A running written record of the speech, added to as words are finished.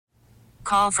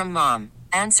Call from mom.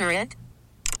 Answer it.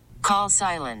 Call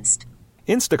silenced.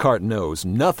 Instacart knows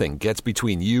nothing gets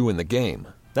between you and the game.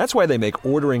 That's why they make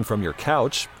ordering from your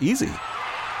couch easy.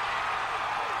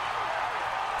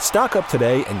 Stock up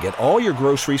today and get all your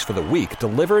groceries for the week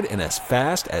delivered in as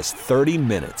fast as 30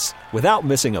 minutes without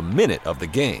missing a minute of the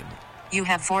game. You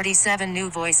have 47 new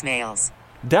voicemails.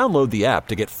 Download the app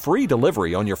to get free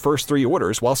delivery on your first 3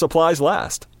 orders while supplies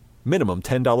last. Minimum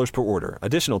 $10 per order.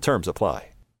 Additional terms apply.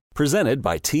 Presented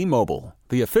by T-Mobile,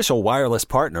 the official wireless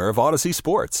partner of Odyssey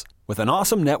Sports. With an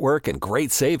awesome network and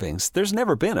great savings, there's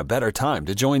never been a better time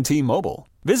to join T-Mobile.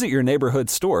 Visit your neighborhood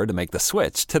store to make the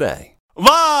switch today.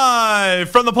 Live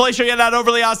from the place you're not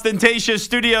overly ostentatious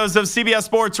studios of CBS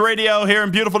Sports Radio here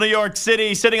in beautiful New York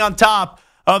City, sitting on top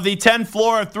of the 10th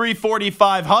floor of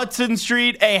 345 Hudson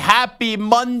Street. A happy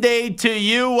Monday to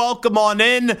you. Welcome on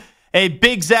in. A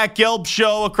big Zach Gelb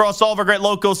show across all of our great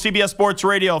local CBS Sports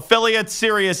Radio affiliates,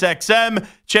 Sirius XM,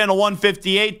 Channel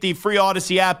 158, the free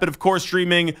Odyssey app, and of course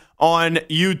streaming on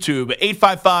YouTube.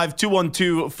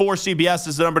 855-212-4CBS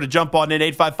is the number to jump on in,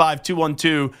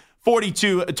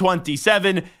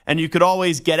 855-212-4227. And you could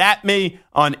always get at me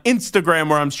on Instagram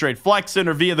where I'm straight flexing,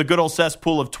 or via the good old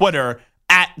cesspool of Twitter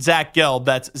at Zach Gelb.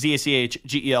 That's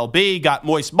ZachGelb. Got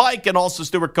Moist Mike and also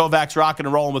Stuart Kovacs rocking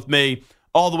and rolling with me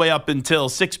all the way up until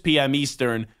 6 p.m.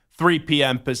 Eastern, 3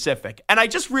 p.m. Pacific. And I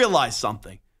just realized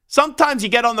something. Sometimes you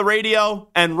get on the radio,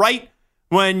 and right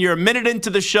when you're a minute into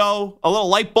the show, a little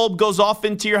light bulb goes off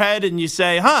into your head, and you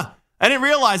say, I didn't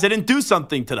realize I didn't do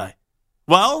something today.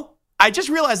 Well, I just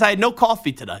realized I had no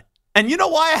coffee today. And you know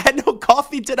why I had no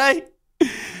coffee today?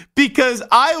 Because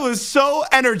I was so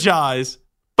energized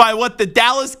by what the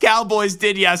Dallas Cowboys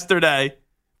did yesterday.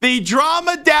 The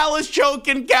drama Dallas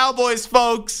choking Cowboys,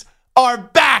 folks, are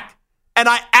back, and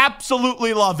I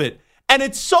absolutely love it. And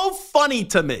it's so funny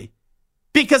to me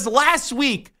because last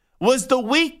week was the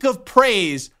week of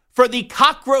praise for the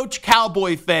cockroach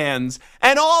Cowboy fans,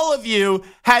 and all of you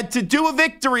had to do a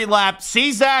victory lap.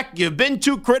 See, Zach, you've been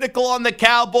too critical on the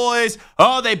Cowboys.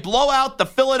 Oh, they blow out the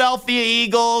Philadelphia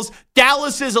Eagles.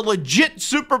 Dallas is a legit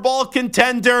Super Bowl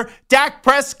contender. Dak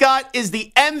Prescott is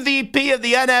the MVP of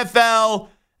the NFL.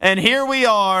 And here we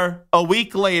are a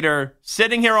week later,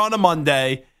 sitting here on a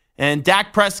Monday, and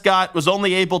Dak Prescott was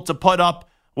only able to put up,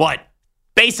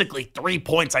 basically 3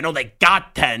 points. I know they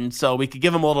got 10, so we could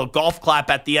give him a little golf clap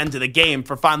at the end of the game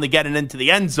for finally getting into the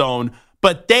end zone.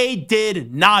 But they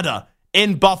did nada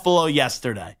in Buffalo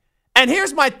yesterday. And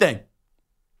here's my thing.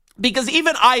 Because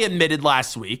even I admitted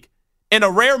last week, in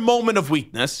a rare moment of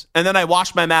weakness, and then I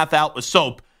washed my mouth out with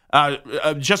soap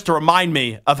just to remind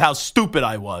me of how stupid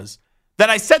I was, that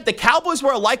I said the Cowboys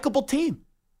were a likable team.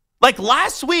 Like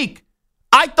last week,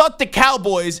 I thought the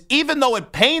Cowboys, even though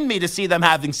it pained me to see them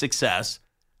having success,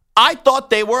 I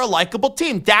thought they were a likable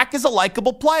team. Dak is a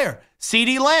likable player.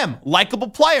 CeeDee Lamb,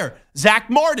 likable player. Zach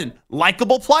Martin,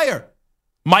 likable player.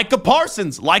 Micah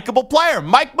Parsons, likable player.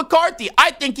 Mike McCarthy,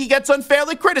 I think he gets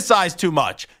unfairly criticized too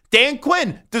much. Dan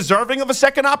Quinn, deserving of a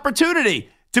second opportunity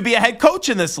to be a head coach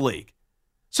in this league.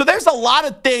 So there's a lot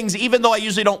of things, even though I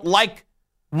usually don't like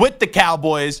with the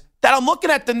Cowboys, that I'm looking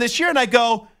at them this year and I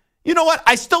go, you know what?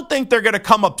 I still think they're going to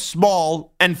come up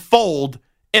small and fold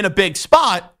in a big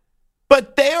spot,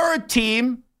 but they are a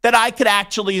team that I could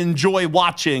actually enjoy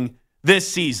watching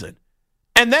this season.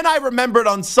 And then I remembered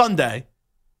on Sunday,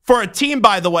 for a team,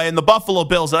 by the way, in the Buffalo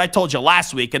Bills that I told you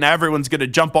last week, and everyone's going to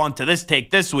jump onto this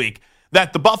take this week,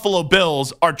 that the Buffalo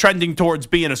Bills are trending towards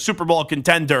being a Super Bowl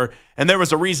contender. And there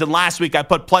was a reason last week I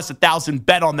put plus 1,000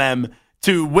 bet on them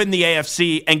to win the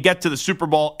AFC and get to the Super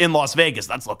Bowl in Las Vegas.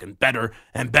 That's looking better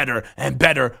and better and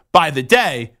better by the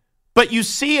day. But you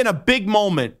see in a big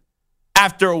moment,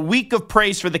 after a week of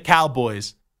praise for the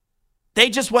Cowboys, they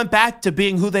just went back to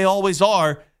being who they always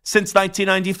are since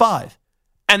 1995.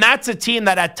 And that's a team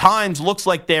that at times looks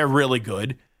like they're really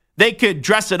good. They could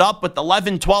dress it up with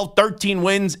 11, 12, 13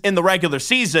 wins in the regular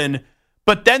season,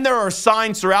 but then there are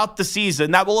signs throughout the season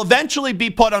that will eventually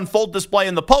be put on full display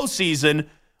in the postseason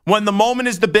when the moment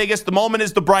is the biggest, the moment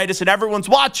is the brightest, and everyone's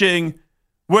watching,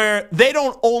 where they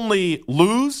don't only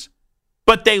lose,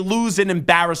 but they lose in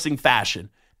embarrassing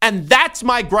fashion. And that's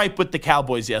my gripe with the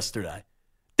Cowboys yesterday.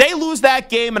 They lose that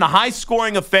game in a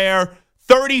high-scoring affair,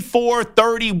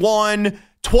 34-31,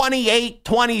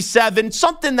 28-27,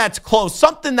 something that's close,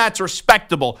 something that's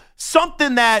respectable,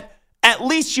 something that at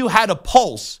least you had a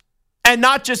pulse and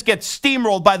not just get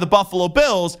steamrolled by the Buffalo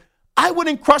Bills. I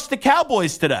wouldn't crush the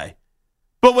Cowboys today.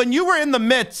 But when you were in the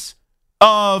midst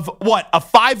of, a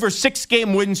 5 or 6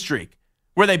 game win streak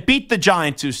where they beat the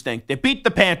Giants who stink, they beat the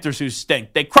Panthers who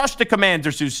stink, they crushed the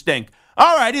Commanders who stink,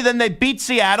 all righty, then they beat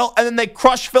Seattle, and then they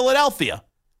crushed Philadelphia.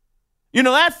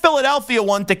 That Philadelphia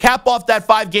one to cap off that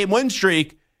 5-game win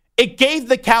streak, it gave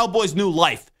the Cowboys new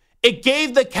life. It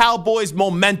gave the Cowboys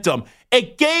momentum.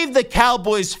 It gave the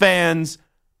Cowboys fans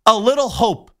a little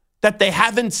hope that they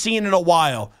haven't seen in a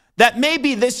while, that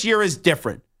maybe this year is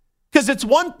different. Because it's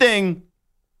one thing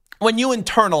when you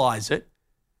internalize it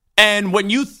and when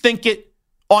you think it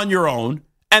on your own,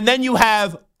 and then you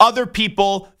have other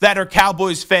people that are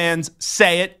Cowboys fans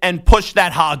say it and push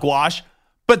that hogwash.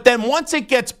 But then once it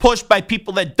gets pushed by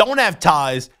people that don't have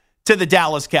ties to the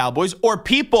Dallas Cowboys, or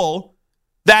people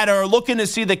that are looking to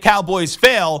see the Cowboys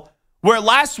fail, where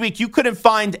last week you couldn't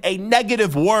find a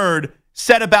negative word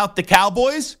said about the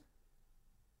Cowboys,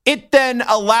 it then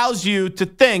allows you to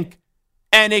think,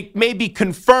 and it maybe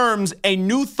confirms a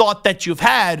new thought that you've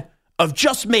had of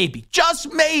just maybe,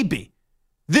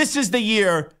 this is the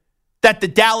year that the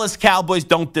Dallas Cowboys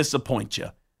don't disappoint you.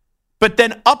 But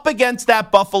then up against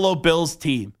that Buffalo Bills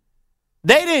team,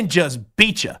 they didn't just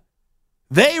beat you.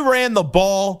 They ran the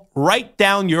ball right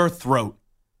down your throat.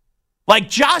 Like,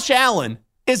 Josh Allen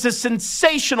is a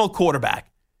sensational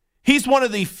quarterback. He's one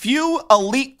of the few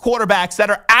elite quarterbacks that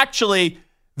are actually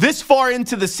this far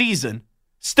into the season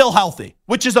still healthy,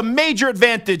 which is a major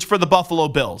advantage for the Buffalo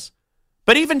Bills.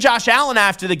 But even Josh Allen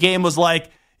after the game was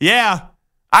like, yeah,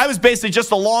 I was basically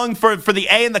just along for the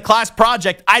A in the class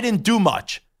project. I didn't do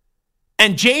much.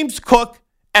 And James Cook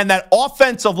and that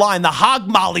offensive line, the hog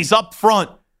mollies up front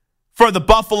for the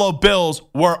Buffalo Bills,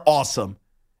 were awesome.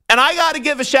 And I got to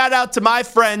give a shout out to my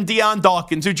friend Deion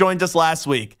Dawkins, who joined us last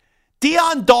week.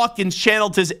 Deion Dawkins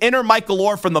channeled his inner Michael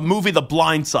Orr from the movie The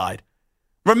Blind Side.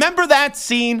 Remember that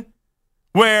scene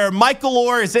where Michael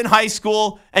Orr is in high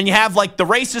school and you have like the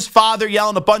racist father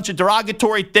yelling a bunch of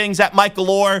derogatory things at Michael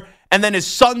Orr, and then his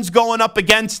son's going up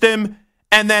against him,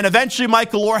 and then eventually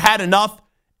Michael Orr had enough,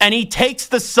 and he takes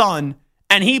the son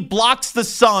and he blocks the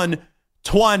son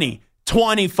 20,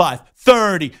 25,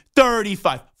 30,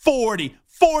 35, 40,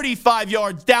 45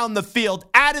 yards down the field,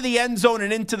 out of the end zone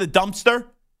and into the dumpster.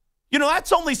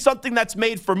 That's only something that's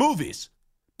made for movies.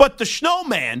 But the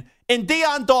snowman in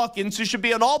Deion Dawkins, who should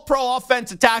be an all-pro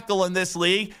offensive tackle in this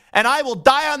league, and I will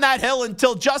die on that hill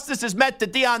until justice is met to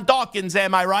Deion Dawkins,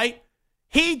 am I right?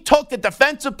 He took a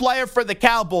defensive player for the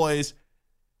Cowboys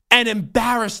and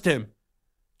embarrassed him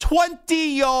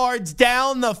 20 yards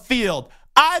down the field.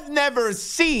 I've never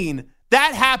seen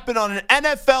that happen on an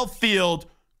NFL field.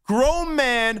 Grown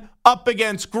man up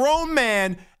against grown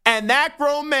man, and that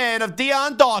grown man of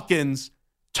Deion Dawkins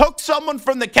took someone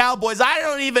from the Cowboys. I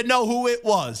don't even know who it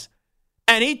was.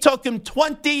 And he took him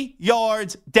 20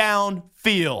 yards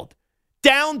downfield,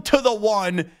 down to the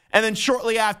one, and then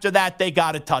shortly after that, they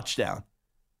got a touchdown.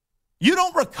 You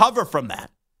don't recover from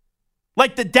that.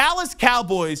 Like, the Dallas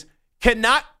Cowboys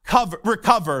cannot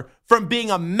recover from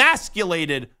being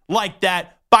emasculated like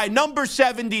that by number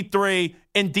 73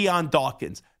 in Deion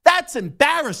Dawkins. That's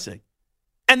embarrassing.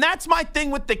 And that's my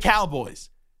thing with the Cowboys.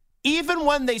 Even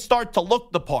when they start to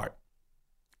look the part,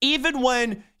 even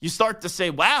when you start to say,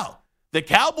 wow, the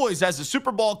Cowboys as a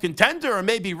Super Bowl contender are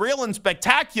maybe real and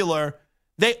spectacular,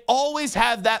 they always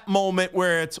have that moment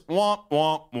where it's wah,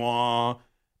 wah, wah.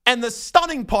 And the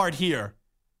stunning part here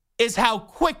is how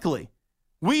quickly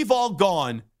we've all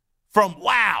gone from,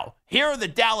 wow, here are the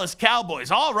Dallas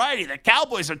Cowboys. All righty, the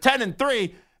Cowboys are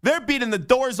 10-3. They're beating the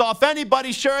doors off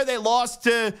anybody. Sure, they lost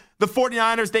to the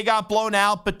 49ers. They got blown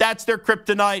out, but that's their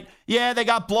kryptonite. Yeah, they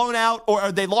got blown out,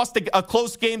 or they lost a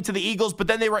close game to the Eagles, but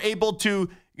then they were able to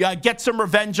get some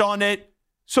revenge on it.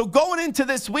 So going into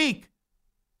this week,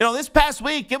 this past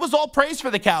week, it was all praise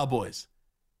for the Cowboys.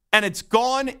 And it's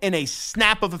gone in a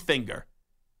snap of a finger.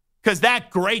 Because that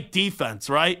great defense,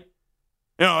 right?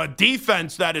 A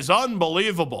defense that is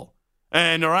unbelievable.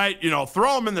 And, all right,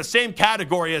 throw them in the same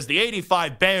category as the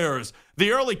 85 Bears,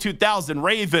 the early 2000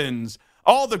 Ravens,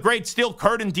 all the great steel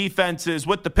curtain defenses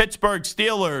with the Pittsburgh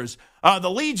Steelers, the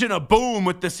Legion of Boom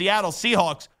with the Seattle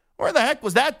Seahawks. Where the heck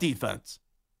was that defense?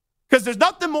 Because there's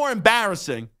nothing more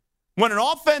embarrassing when an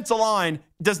offensive line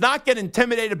does not get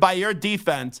intimidated by your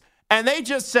defense and they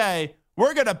just say,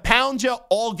 we're going to pound you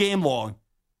all game long.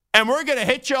 And we're going to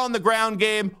hit you on the ground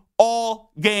game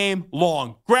all game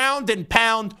long. Ground and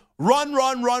pound, run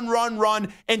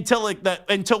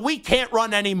until we can't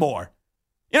run anymore.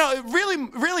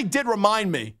 It really did remind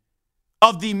me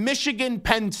of the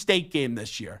Michigan-Penn State game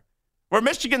this year, where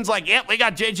Michigan's like, yeah, we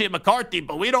got J.J. McCarthy,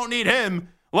 but we don't need him.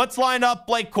 Let's line up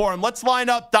Blake Corum. Let's line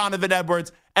up Donovan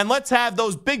Edwards, and let's have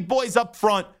those big boys up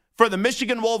front for the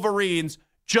Michigan Wolverines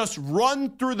just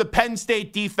run through the Penn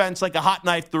State defense like a hot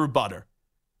knife through butter.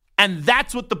 And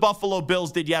that's what the Buffalo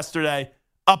Bills did yesterday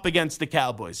up against the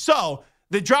Cowboys. So,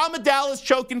 the drama Dallas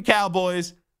choking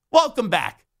Cowboys, welcome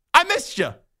back. I missed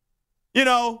you. You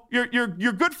know, your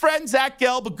good friend, Zach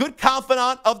Gelb, a good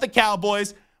confidant of the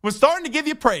Cowboys, was starting to give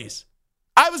you praise.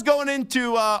 I was going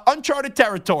into uncharted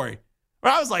territory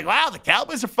where I was like, wow, the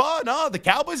Cowboys are fun. Oh, the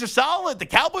Cowboys are solid. The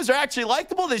Cowboys are actually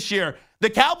likable this year.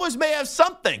 The Cowboys may have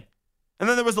something. And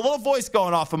then there was a little voice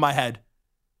going off in my head.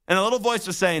 And the little voice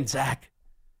was saying, Zach,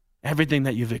 everything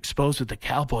that you've exposed with the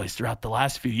Cowboys throughout the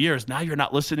last few years, now you're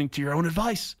not listening to your own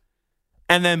advice.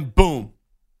 And then, boom,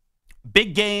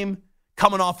 big game,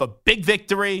 coming off a big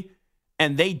victory,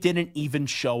 and they didn't even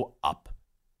show up.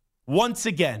 Once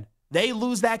again, they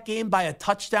lose that game by a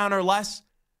touchdown or less.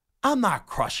 I'm not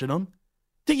crushing them.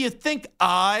 Do you think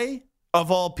I, of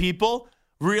all people,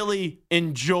 really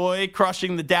enjoy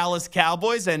crushing the Dallas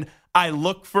Cowboys and I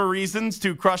look for reasons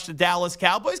to crush the Dallas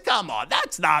Cowboys? Come on,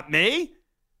 that's not me.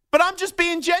 But I'm just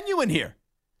being genuine here.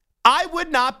 I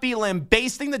would not be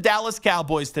lambasting the Dallas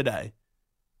Cowboys today.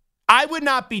 I would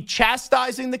not be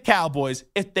chastising the Cowboys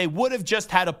if they would have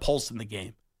just had a pulse in the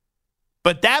game.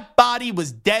 But that body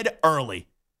was dead early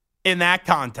in that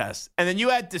contest. And then you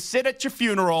had to sit at your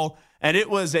funeral, and it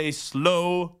was a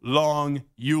slow, long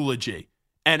eulogy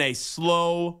and a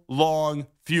slow, long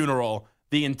funeral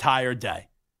the entire day.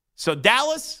 So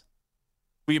Dallas,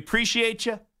 we appreciate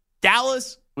you.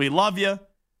 Dallas, we love you.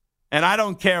 And I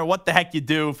don't care what the heck you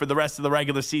do for the rest of the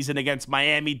regular season against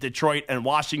Miami, Detroit, and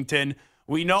Washington.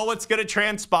 We know what's going to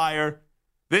transpire.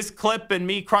 This clip and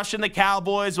me crushing the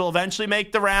Cowboys will eventually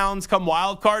make the rounds come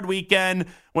wild card weekend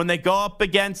when they go up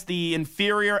against the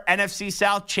inferior NFC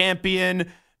South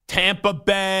champion, Tampa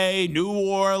Bay, New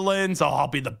Orleans. Oh, I'll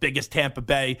be the biggest Tampa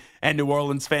Bay and New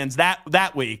Orleans fans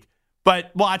that week.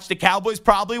 But watch, the Cowboys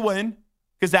probably win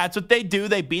because that's what they do.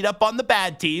 They beat up on the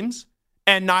bad teams.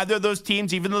 And neither of those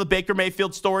teams, even though the Baker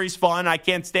Mayfield story's fun, I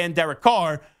can't stand Derek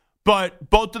Carr, but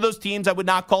both of those teams, I would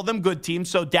not call them good teams.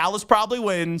 So Dallas probably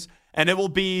wins, and it will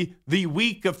be the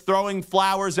week of throwing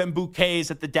flowers and bouquets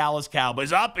at the Dallas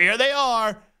Cowboys. Up, here they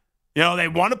are. You know, they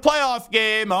won a playoff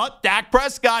game. Oh, Dak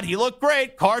Prescott, he looked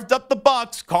great. Carved up the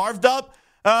Bucs, carved up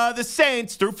the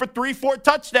Saints, threw for 3-4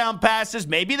 touchdown passes.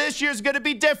 Maybe this year's going to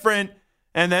be different.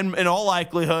 And then, in all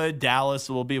likelihood, Dallas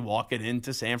will be walking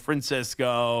into San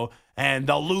Francisco, and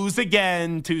they'll lose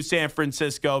again to San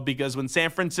Francisco because when San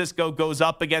Francisco goes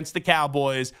up against the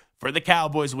Cowboys, for the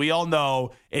Cowboys, we all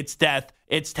know it's death,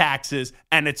 it's taxes,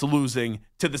 and it's losing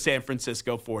to the San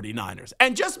Francisco 49ers.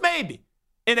 And just maybe,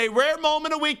 in a rare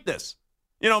moment of weakness,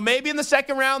 you know, maybe in the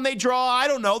second round they draw, I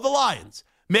don't know, the Lions.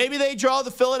 Maybe they draw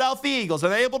the Philadelphia Eagles. Are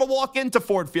they able to walk into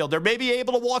Ford Field? They're maybe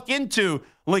able to walk into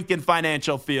Lincoln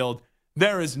Financial Field.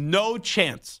 There is no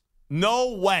chance,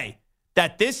 no way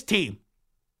that this team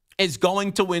is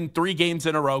going to win 3 games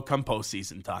in a row come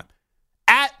postseason time.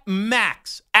 At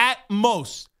max, at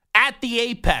most, at the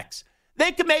apex,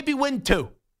 they could maybe win 2.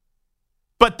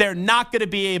 But they're not going to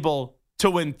be able to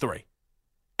win 3.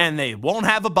 And they won't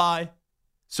have a bye.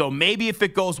 So maybe if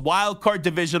it goes wild card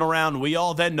divisional round, we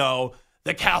all then know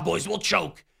the Cowboys will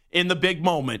choke in the big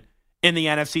moment in the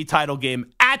NFC title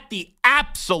game at the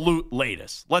absolute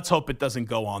latest. Let's hope it doesn't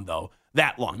go on, though,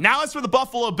 that long. Now, as for the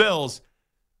Buffalo Bills,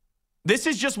 this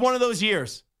is just one of those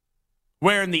years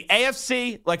where in the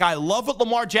AFC, like I love what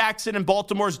Lamar Jackson and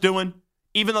Baltimore's doing,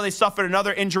 even though they suffered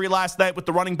another injury last night with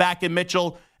the running back in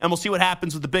Mitchell, and we'll see what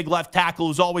happens with the big left tackle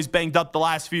who's always banged up the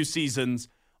last few seasons.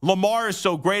 Lamar is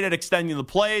so great at extending the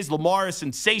plays. Lamar is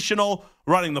sensational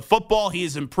running the football. He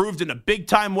has improved in a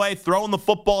big-time way, throwing the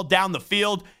football down the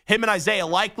field. Him and Isaiah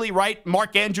Likely, right?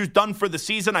 Mark Andrews done for the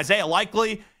season. Isaiah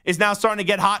Likely is now starting to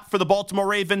get hot for the Baltimore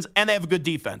Ravens, and they have a good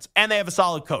defense, and they have a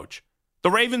solid coach.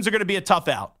 The Ravens are going to be a tough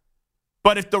out.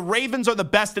 But if the Ravens are the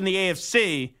best in the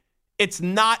AFC, it's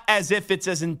not as if it's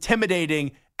as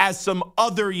intimidating as some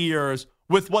other years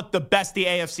with what the best the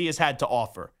AFC has had to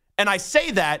offer. And I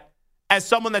say that as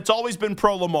someone that's always been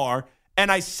pro Lamar,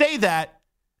 and I say that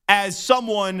as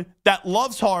someone that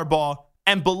loves Harbaugh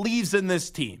and believes in this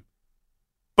team.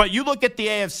 But you look at the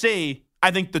AFC,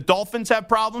 I think the Dolphins have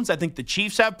problems. I think the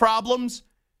Chiefs have problems.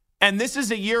 And this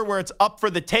is a year where it's up for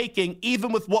the taking,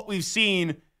 even with what we've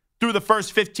seen through the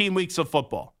first 15 weeks of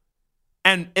football.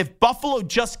 And if Buffalo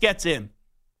just gets in,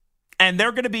 and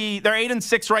they're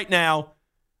 8-6 right now,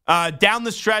 down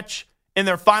the stretch in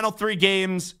their final 3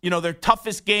 games, you know, their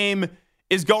toughest game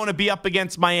is going to be up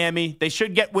against Miami. They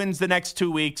should get wins the next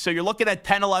 2 weeks. So you're looking at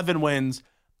 10, 11 wins.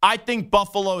 I think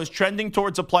Buffalo is trending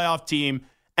towards a playoff team,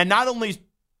 and not only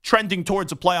trending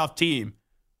towards a playoff team,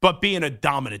 but being a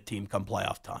dominant team come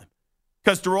playoff time.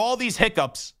 Because through all these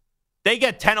hiccups, they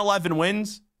get 10, 11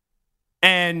 wins,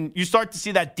 and you start to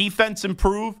see that defense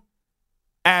improve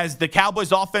as the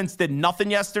Cowboys offense did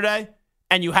nothing yesterday,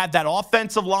 and you have that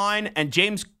offensive line and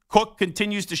James Cook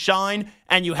continues to shine,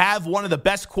 and you have one of the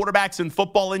best quarterbacks in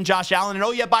football in Josh Allen. And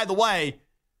oh yeah, by the way,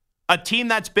 a team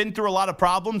that's been through a lot of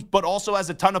problems, but also has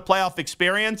a ton of playoff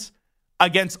experience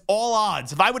against all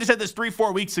odds. If I would have said this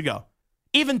 3-4 weeks ago,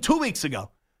 even 2 weeks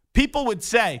ago, people would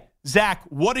say, Zach,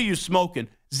 what are you smoking?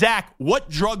 Zach, what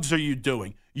drugs are you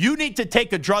doing? You need to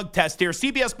take a drug test here.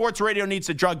 CBS Sports Radio needs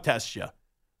to drug test you.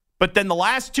 But then the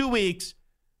last 2 weeks,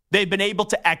 they've been able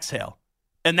to exhale.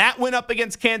 And that went up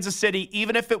against Kansas City,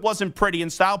 even if it wasn't pretty,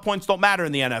 and style points don't matter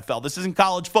in the NFL. This isn't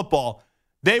college football.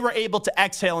 They were able to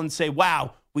exhale and say,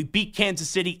 wow, we beat Kansas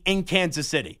City in Kansas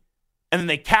City. And then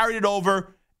they carried it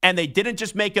over, and they didn't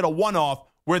just make it a one-off,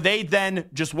 where they then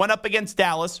just went up against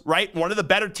Dallas, right? One of the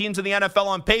better teams in the NFL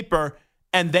on paper,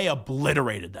 and they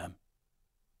obliterated them.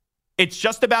 It's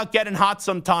just about getting hot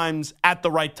sometimes at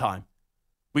the right time.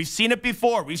 We've seen it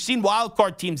before. We've seen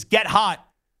wildcard teams get hot,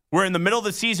 where in the middle of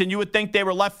the season you would think they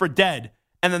were left for dead,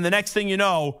 and then the next thing you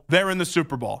know, they're in the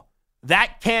Super Bowl.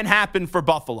 That can happen for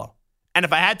Buffalo. And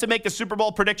if I had to make a Super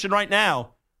Bowl prediction right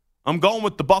now, I'm going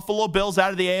with the Buffalo Bills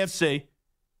out of the AFC,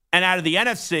 and out of the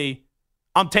NFC,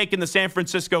 I'm taking the San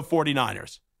Francisco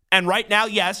 49ers. And right now,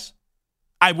 yes,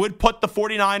 I would put the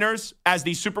 49ers as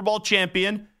the Super Bowl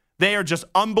champion. They are just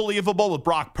unbelievable with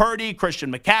Brock Purdy,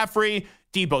 Christian McCaffrey,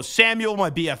 Deebo Samuel, my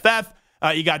BFF.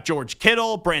 You got George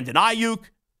Kittle, Brandon Ayuk.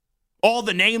 All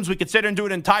the names. We could sit and do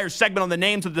an entire segment on the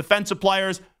names of the defensive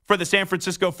players for the San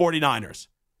Francisco 49ers.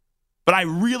 But I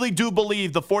really do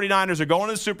believe the 49ers are going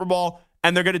to the Super Bowl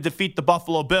and they're going to defeat the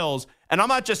Buffalo Bills. And I'm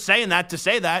not just saying that to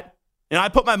say that. And I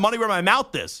put my money where my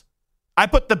mouth is. I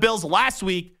put the Bills last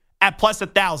week at plus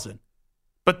 1,000.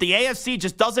 But the AFC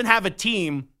just doesn't have a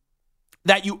team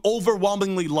that you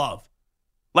overwhelmingly love.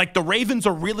 Like the Ravens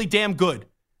are really damn good.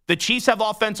 The Chiefs have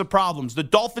offensive problems. The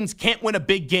Dolphins can't win a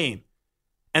big game.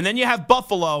 And then you have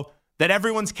Buffalo that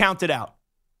everyone's counted out.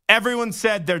 Everyone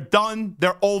said they're done,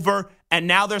 they're over, and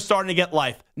now they're starting to get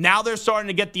life. Now they're starting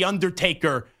to get the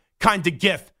Undertaker kind of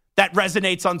gif that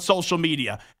resonates on social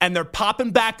media. And they're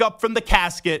popping back up from the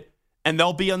casket, and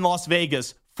they'll be in Las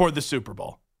Vegas for the Super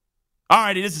Bowl. All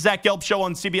righty, this is Zach Gelb Show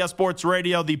on CBS Sports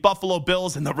Radio. The Buffalo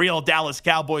Bills and the real Dallas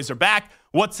Cowboys are back.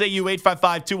 What say you?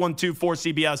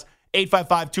 855-212-4CBS,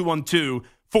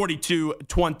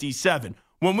 855-212-4227.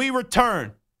 When we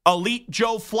return, Elite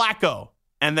Joe Flacco,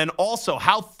 and then also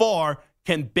how far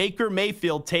can Baker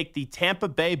Mayfield take the Tampa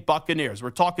Bay Buccaneers?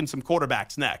 We're talking some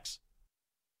quarterbacks next.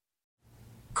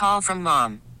 Call from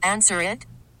mom. Answer it.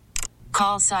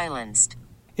 Call silenced.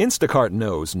 Instacart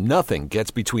knows nothing gets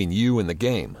between you and the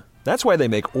game. That's why they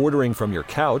make ordering from your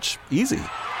couch easy.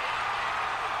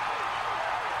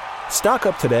 Stock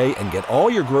up today and get all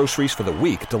your groceries for the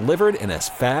week delivered in as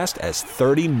fast as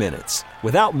 30 minutes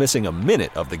without missing a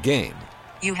minute of the game.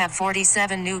 You have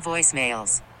 47 new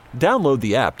voicemails. Download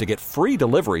the app to get free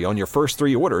delivery on your first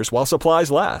 3 orders while supplies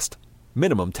last.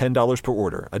 Minimum $10 per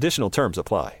order. Additional terms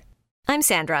apply. I'm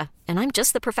Sandra, and I'm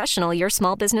just the professional your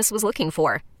small business was looking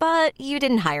for. But you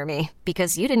didn't hire me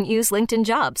because you didn't use LinkedIn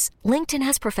Jobs. LinkedIn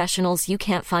has professionals you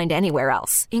can't find anywhere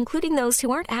else, including those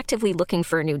who aren't actively looking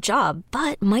for a new job,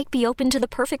 but might be open to the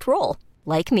perfect role,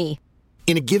 like me.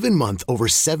 In a given month, over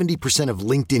 70% of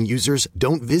LinkedIn users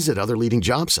don't visit other leading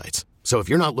job sites. So if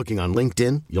you're not looking on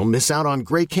LinkedIn, you'll miss out on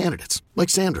great candidates like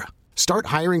Sandra. Start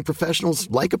hiring professionals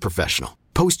like a professional.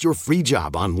 Post your free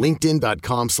job on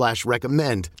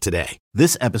linkedin.com/recommend today.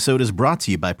 This episode is brought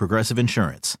to you by Progressive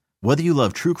Insurance. Whether you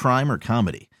love true crime or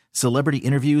comedy, celebrity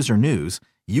interviews or news,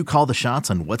 you call the shots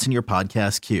on what's in your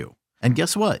podcast queue. And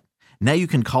guess what? Now you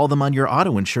can call them on your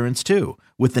auto insurance too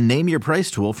with the Name Your Price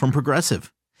tool from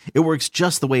Progressive. It works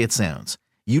just the way it sounds.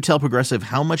 You tell Progressive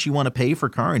how much you want to pay for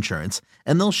car insurance,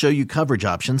 and they'll show you coverage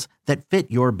options that fit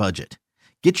your budget.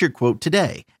 Get your quote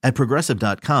today at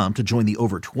Progressive.com to join the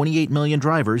over 28 million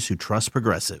drivers who trust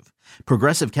Progressive.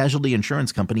 Progressive Casualty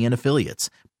Insurance Company and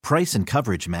Affiliates. Price and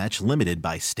coverage match limited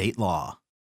by state law.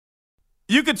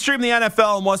 You can stream the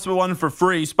NFL on Westwood One for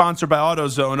free, sponsored by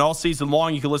AutoZone. All season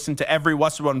long, you can listen to every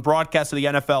Westwood One broadcast of the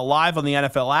NFL live on the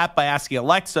NFL app by asking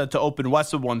Alexa to open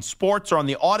Westwood One Sports, or on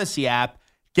the Odyssey app.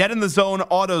 Get in the zone,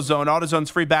 AutoZone. AutoZone's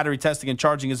free battery testing and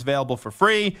charging is available for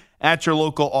free at your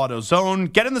local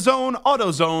AutoZone. Get in the zone,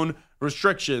 AutoZone.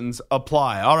 Restrictions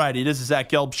apply. All righty, this is Zach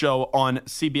Gelb Show on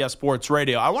CBS Sports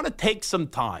Radio. I want to take some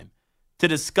time to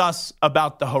discuss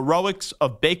about the heroics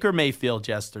of Baker Mayfield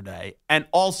yesterday, and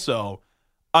also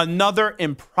another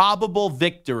improbable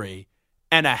victory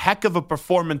and a heck of a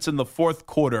performance in the fourth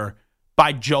quarter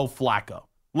by Joe Flacco.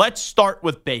 Let's start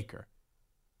with Baker.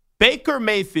 Baker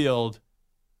Mayfield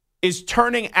is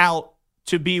turning out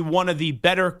to be one of the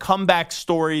better comeback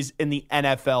stories in the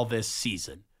NFL this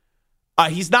season.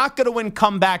 He's not going to win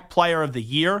Comeback Player of the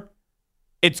Year,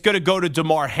 it's going to go to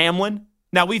Damar Hamlin.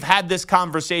 Now, we've had this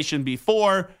conversation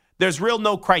before. There's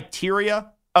no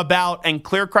criteria about and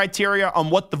clear criteria on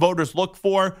what the voters look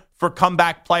for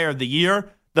comeback player of the year.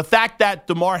 The fact that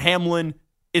Damar Hamlin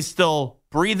is still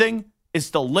breathing, is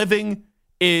still living,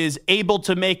 is able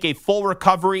to make a full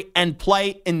recovery and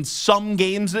play in some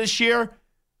games this year,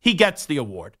 he gets the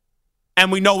award.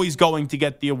 And we know he's going to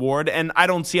get the award, and I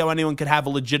don't see how anyone could have a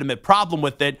legitimate problem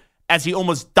with it, as he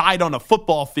almost died on a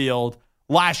football field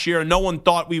last year. No one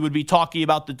thought we would be talking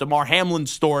about the Damar Hamlin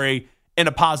story in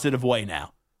a positive way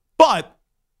now. But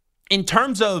in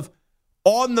terms of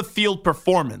on-the-field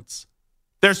performance,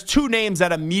 there's two names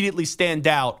that immediately stand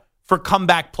out for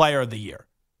comeback player of the year.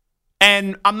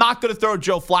 And I'm not going to throw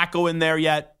Joe Flacco in there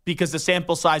yet because the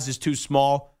sample size is too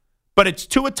small, but it's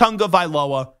Tua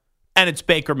Tagovailoa and it's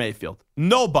Baker Mayfield.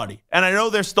 Nobody, and I know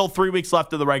there's still 3 weeks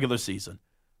left of the regular season,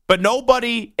 but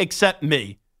nobody except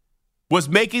me was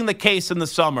making the case in the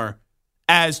summer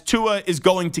as Tua is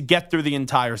going to get through the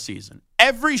entire season.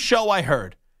 Every show I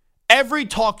heard, every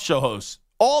talk show host,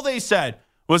 all they said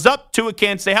was, Tua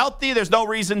can't stay healthy. There's no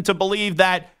reason to believe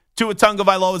that Tua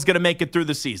Tagovailoa is going to make it through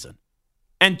the season.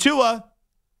 And Tua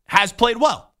has played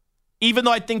well. Even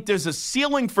though I think there's a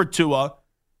ceiling for Tua,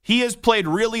 he has played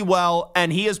really well,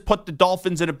 and he has put the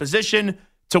Dolphins in a position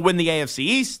to win the AFC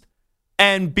East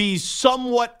and be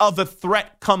somewhat of a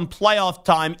threat come playoff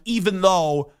time, even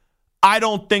though I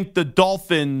don't think the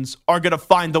Dolphins are going to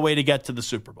find the way to get to the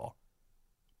Super Bowl.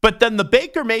 But then the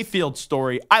Baker Mayfield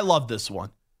story, I love this one.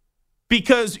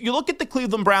 Because you look at the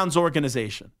Cleveland Browns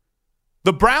organization.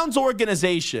 The Browns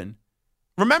organization,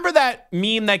 remember that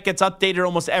meme that gets updated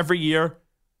almost every year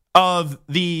of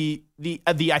the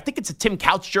I think it's a Tim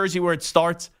Couch jersey where it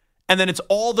starts, and then it's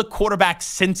all the quarterbacks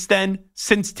since then,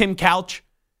 since Tim Couch,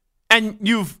 and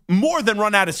you've more than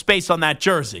run out of space on that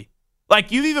jersey.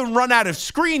 Like, you've even run out of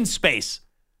screen space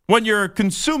when you're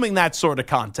consuming that sort of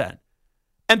content.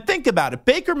 And think about it.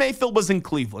 Baker Mayfield was in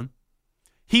Cleveland.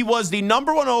 He was the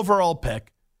number 1 overall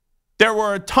pick. There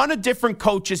were a ton of different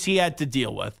coaches he had to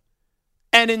deal with.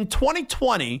 And in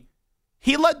 2020,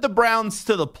 he led the Browns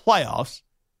to the playoffs.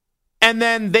 And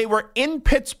then they were in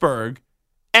Pittsburgh,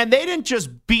 and they didn't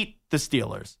just beat the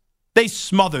Steelers. They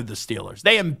smothered the Steelers.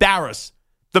 They embarrassed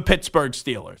the Pittsburgh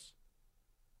Steelers.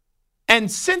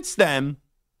 And since then,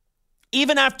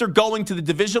 even after going to the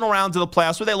divisional rounds of the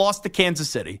playoffs where they lost to Kansas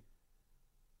City,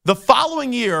 the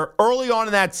following year, early on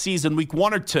in that season, week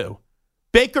 1 or 2,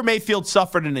 Baker Mayfield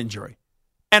suffered an injury.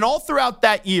 And all throughout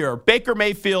that year, Baker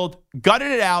Mayfield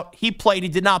gutted it out. He played. He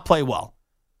did not play well.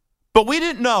 But we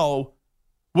didn't know,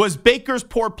 was Baker's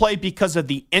poor play because of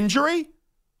the injury,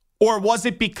 or was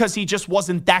it because he just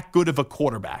wasn't that good of a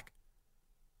quarterback?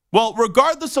 Well,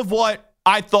 regardless of what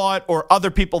I thought or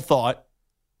other people thought,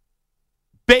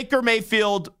 Baker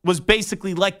Mayfield was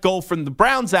basically let go from the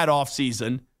Browns that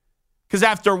offseason because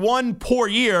after one poor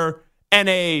year and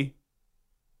a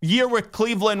year with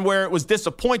Cleveland where it was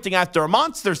disappointing after a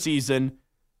monster season,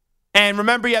 and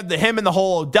remember you had him and the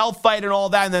whole Odell fight and all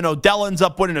that, and then Odell ends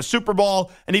up winning a Super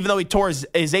Bowl, and even though he tore his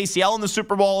ACL in the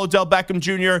Super Bowl, Odell Beckham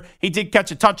Jr., he did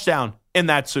catch a touchdown in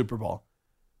that Super Bowl.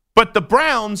 But the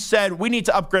Browns said, we need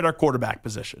to upgrade our quarterback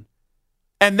position.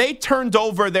 And they turned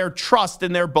over their trust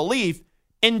and their belief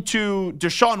into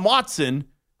Deshaun Watson,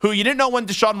 who you didn't know when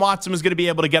Deshaun Watson was going to be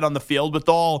able to get on the field with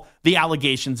all the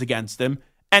allegations against him.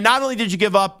 And not only did you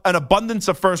give up an abundance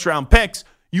of first-round picks,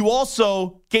 you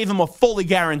also gave him a fully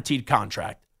guaranteed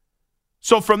contract.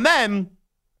 So from them,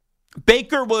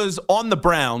 Baker was on the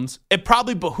Browns. It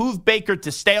probably behooved Baker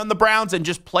to stay on the Browns and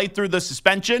just play through the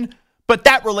suspension, but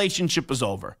that relationship was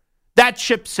over. That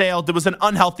ship sailed. There was an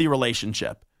unhealthy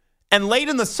relationship. And late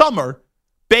in the summer,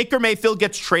 Baker Mayfield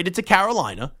gets traded to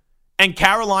Carolina, and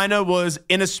Carolina was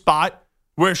in a spot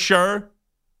where, sure,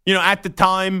 at the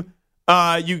time,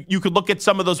 you could look at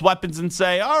some of those weapons and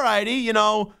say, all righty,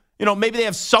 maybe they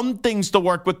have some things to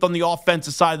work with on the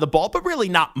offensive side of the ball, but really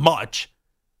not much.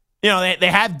 They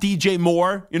have DJ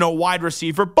Moore, wide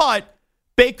receiver, but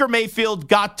Baker Mayfield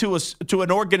got to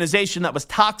an organization that was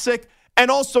toxic, and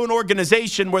also an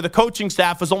organization where the coaching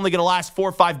staff was only going to last 4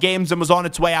 or 5 games and was on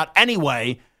its way out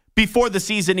anyway before the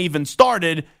season even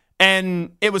started.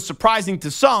 And it was surprising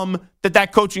to some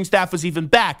that coaching staff was even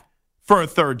back for a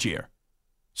third year.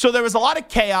 So there was a lot of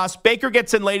chaos. Baker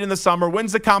gets in late in the summer,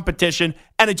 wins the competition,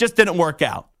 and it just didn't work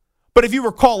out. But if you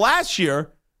recall last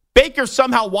year, Baker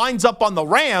somehow winds up on the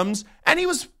Rams, and he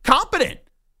was competent.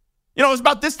 It was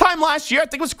about this time last year, I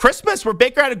think it was Christmas, where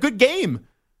Baker had a good game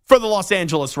for the Los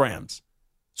Angeles Rams.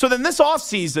 So then this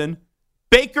offseason,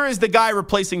 Baker is the guy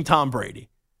replacing Tom Brady.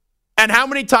 And how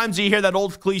many times do you hear that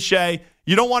old cliche,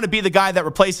 You don't want to be the guy that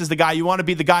replaces the guy. You want to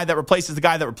be the guy that replaces the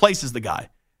guy that replaces the guy.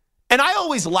 And I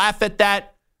always laugh at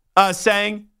that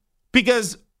saying,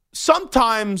 because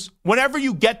sometimes whenever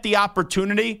you get the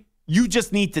opportunity, you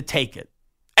just need to take it.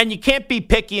 And you can't be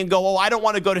picky and go, oh, I don't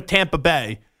want to go to Tampa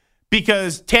Bay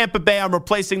because Tampa Bay, I'm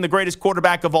replacing the greatest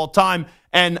quarterback of all time,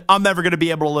 and I'm never going to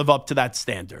be able to live up to that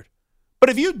standard. But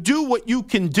if you do what you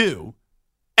can do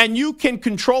and you can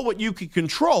control what you can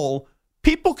control,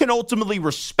 people can ultimately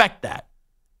respect that.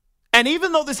 And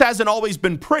even though this hasn't always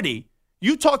been pretty,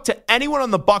 you talk to anyone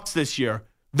on the Bucs this year,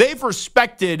 they've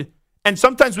respected, and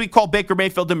sometimes we call Baker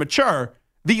Mayfield immature,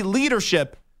 the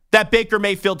leadership that Baker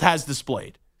Mayfield has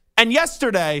displayed. And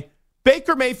yesterday,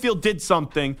 Baker Mayfield did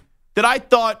something that I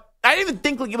thought, I didn't even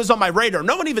think like it was on my radar.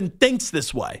 No one even thinks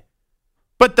this way.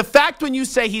 But the fact when you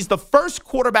say he's the first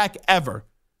quarterback ever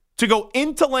to go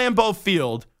into Lambeau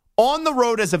Field on the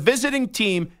road as a visiting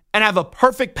team and have a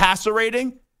perfect passer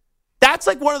rating, that's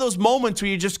like one of those moments where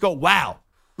you just go, wow.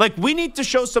 Like, we need to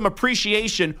show some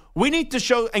appreciation. We need to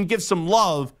show and give some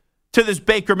love to this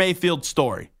Baker Mayfield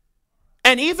story.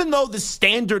 And even though the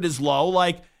standard is low,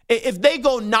 like, if they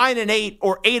go 9-8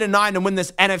 or 8-9 and win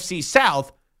this NFC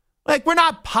South, like, we're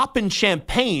not popping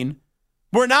champagne.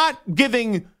 We're not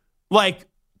giving, like,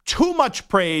 too much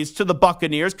praise to the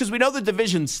Buccaneers because we know the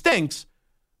division stinks.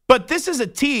 But this is a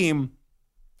team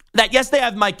that, yes, they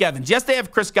have Mike Evans. Yes, they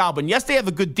have Chris Godwin. Yes, they have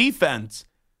a good defense.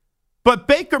 But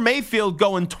Baker Mayfield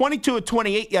going 22 of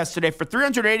 28 yesterday for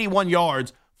 381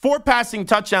 yards, 4 passing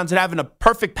touchdowns, and having a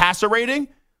perfect passer rating.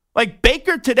 Like,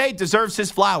 Baker today deserves his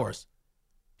flowers.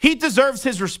 He deserves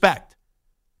his respect.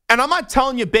 And I'm not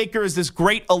telling you Baker is this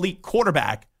great elite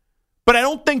quarterback, but I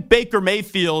don't think Baker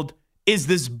Mayfield is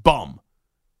this bum.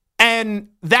 And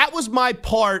that was my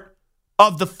part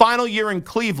of the final year in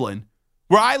Cleveland,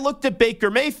 where I looked at Baker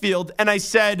Mayfield and I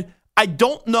said, I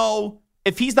don't know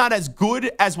if he's not as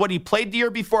good as what he played the year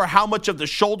before, how much of the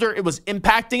shoulder it was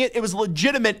impacting it. It was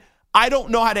legitimate. I don't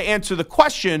know how to answer the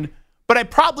question, but I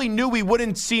probably knew we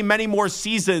wouldn't see many more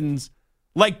seasons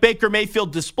like Baker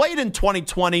Mayfield displayed in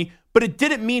 2020, but it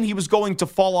didn't mean he was going to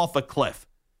fall off a cliff.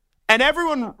 And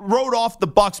everyone wrote off the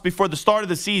Bucs before the start of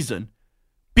the season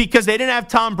because they didn't have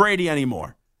Tom Brady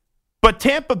anymore. But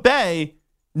Tampa Bay,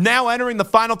 now entering the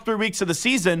final 3 weeks of the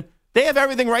season, they have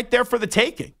everything right there for the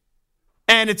taking.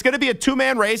 And it's going to be a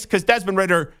two-man race because Desmond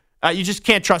Ridder, you just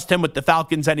can't trust him with the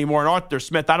Falcons anymore. And Arthur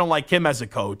Smith, I don't like him as a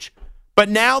coach. But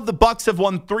now the Bucs have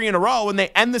won 3 in a row, and they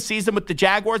end the season with the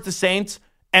Jaguars, the Saints,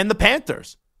 and the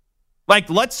Panthers. Like,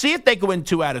 let's see if they can win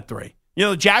 2 out of 3. You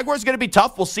know, the Jaguars are going to be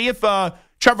tough. We'll see if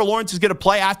Trevor Lawrence is going to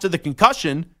play after the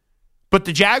concussion. But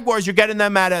the Jaguars, you're getting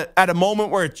them at a moment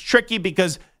where it's tricky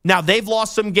because now they've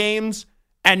lost some games,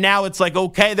 and now it's like,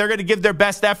 okay, they're going to give their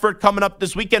best effort coming up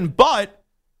this weekend, but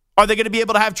are they going to be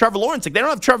able to have Trevor Lawrence? Like, they don't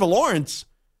have Trevor Lawrence.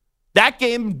 That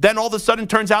game then all of a sudden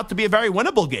turns out to be a very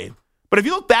winnable game. But if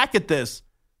you look back at this,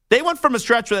 they went from a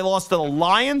stretch where they lost to the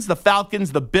Lions, the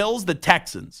Falcons, the Bills, the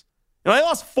Texans. You know, they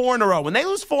lost 4 in a row. When they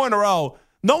lose 4 in a row,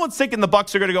 no one's thinking the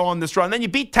Bucs are going to go on this run. Then you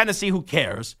beat Tennessee, who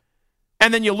cares?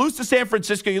 And then you lose to San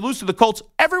Francisco, you lose to the Colts.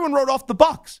 Everyone wrote off the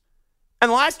Bucs. And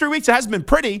the last 3 weeks, it hasn't been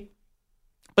pretty.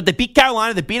 But they beat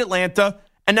Carolina, they beat Atlanta,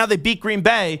 and now they beat Green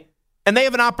Bay. And they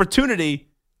have an opportunity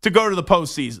to go to the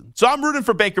postseason. So I'm rooting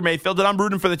for Baker Mayfield, and I'm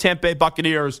rooting for the Tampa Bay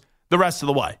Buccaneers the rest of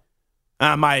the way.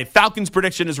 My Falcons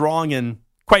prediction is wrong, and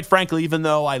quite frankly, even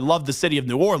though I love the city of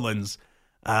New Orleans,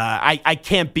 I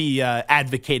can't be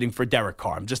advocating for Derek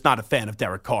Carr. I'm just not a fan of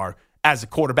Derek Carr as a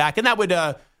quarterback, and that would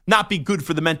not be good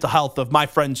for the mental health of my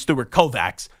friend Stuart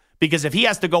Kovacs, because if he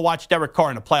has to go watch Derek Carr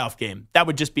in a playoff game, that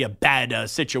would just be a bad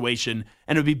situation,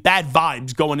 and it would be bad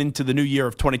vibes going into the new year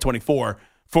of 2024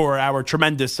 for our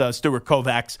tremendous Stuart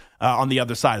Kovacs on the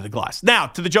other side of the glass. Now,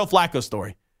 to the Joe Flacco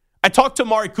story. I talked to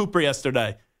Amari Cooper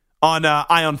yesterday on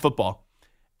Ion Football,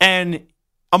 and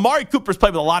Amari Cooper's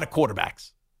played with a lot of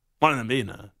quarterbacks, one of them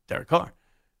being Derek Carr,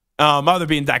 other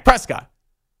being Dak Prescott.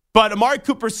 But Amari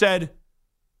Cooper said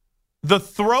the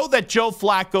throw that Joe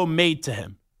Flacco made to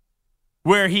him,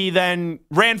 where he then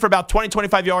ran for about 20,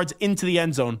 25 yards into the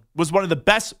end zone, was one of the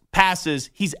best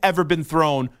passes he's ever been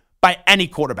thrown by any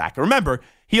quarterback. And remember,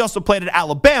 he also played at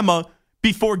Alabama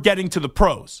before getting to the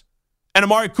pros. And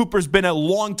Amari Cooper's been a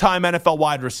long-time NFL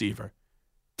wide receiver.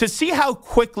 To see how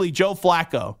quickly Joe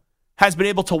Flacco has been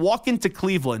able to walk into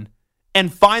Cleveland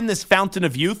and find this fountain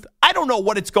of youth, I don't know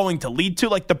what it's going to lead to.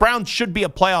 Like, the Browns should be a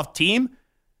playoff team.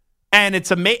 And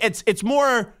it's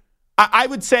more, I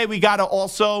would say we got to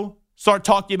also start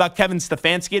talking about Kevin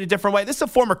Stefanski in a different way. This is a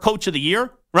former coach of the year,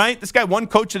 right? This guy won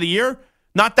coach of the year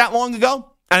not that long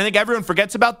ago. And I think everyone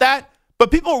forgets about that. But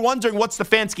people are wondering what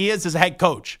Stefanski is as a head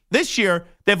coach. This year,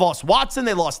 They've lost Watson.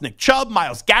 They lost Nick Chubb.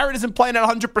 Myles Garrett isn't playing at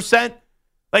 100%.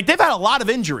 Like, they've had a lot of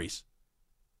injuries.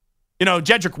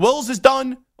 Jedrick Wills is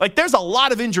done. Like, there's a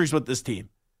lot of injuries with this team.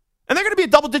 And they're going to be a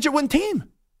double-digit win team.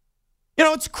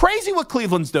 It's crazy what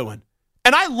Cleveland's doing.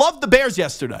 And I loved the Bears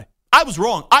yesterday. I was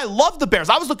wrong. I loved the Bears.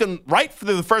 I was looking right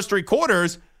through the first three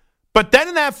quarters. But then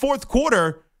in that fourth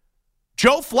quarter,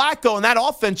 Joe Flacco and that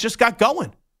offense just got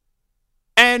going.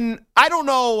 And I don't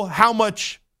know how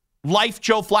much life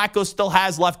Joe Flacco still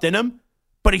has left in him,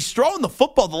 but he's throwing the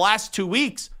football the last 2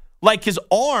 weeks like his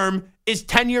arm is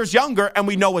 10 years younger, and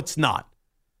we know it's not.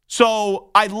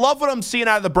 So I love what I'm seeing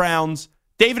out of the Browns.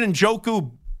 David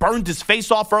Njoku burned his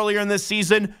face off earlier in this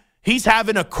season. He's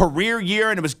having a career year,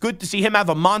 and it was good to see him have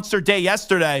a monster day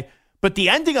yesterday. But the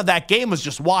ending of that game was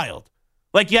just wild.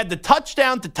 Like, you had the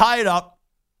touchdown to tie it up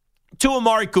to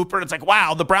Amari Cooper, and it's like,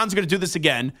 wow, the Browns are going to do this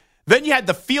again. Then you had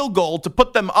the field goal to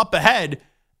put them up ahead,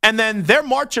 and then they're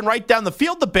marching right down the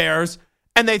field, the Bears,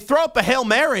 and they throw up a Hail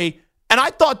Mary, and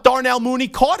I thought Darnell Mooney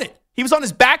caught it. He was on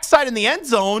his backside in the end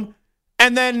zone,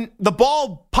 and then the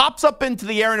ball pops up into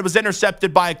the air, and it was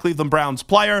intercepted by a Cleveland Browns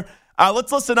player.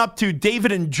 Let's listen up to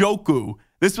David Njoku.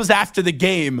 This was after the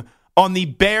game on the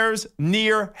Bears'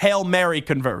 near Hail Mary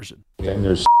conversion. Getting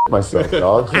your myself,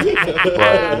 dog.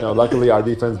 But, luckily our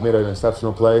defense made an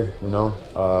exceptional play,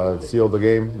 sealed the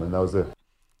game, and that was it.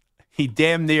 He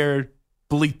damn near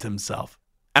bleeped himself.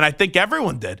 And I think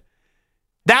everyone did.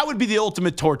 That would be the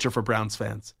ultimate torture for Browns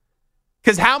fans.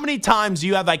 Because how many times do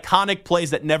you have iconic plays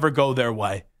that never go their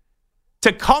way?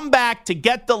 To come back, to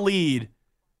get the lead,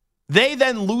 they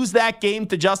then lose that game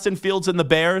to Justin Fields and the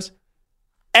Bears,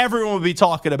 everyone would be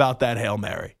talking about that Hail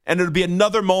Mary. And it would be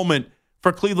another moment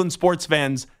for Cleveland sports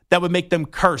fans that would make them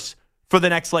curse for the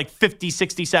next 50,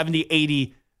 60, 70,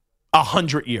 80,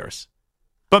 100 years.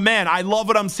 But man, I love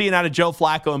what I'm seeing out of Joe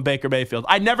Flacco and Baker Mayfield.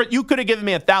 You could have given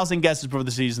me 1,000 guesses before the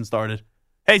season started.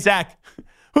 Hey, Zach,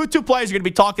 who 2 players are going to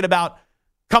be talking about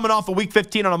coming off of Week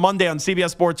 15 on a Monday on CBS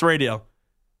Sports Radio?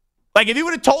 Like, if you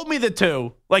would have told me the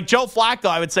two, like Joe Flacco,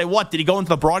 I would say, what, did he go into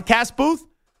the broadcast booth?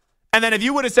 And then if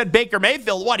you would have said Baker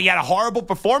Mayfield, what, he had a horrible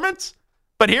performance?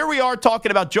 But here we are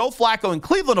talking about Joe Flacco in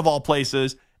Cleveland, of all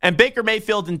places, and Baker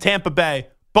Mayfield in Tampa Bay,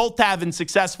 both having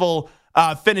successful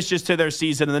finishes to their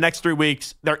season. In the next 3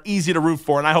 weeks, they're easy to root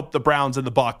for, and I hope the Browns and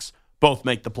the Bucs both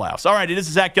make the playoffs. All right, this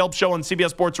is Zach Gelb Show on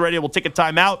CBS Sports Radio. We'll take a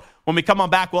timeout. When we come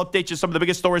on back, we'll update you some of the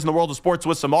biggest stories in the world of sports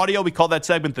with some audio. We call that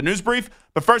segment the News Brief.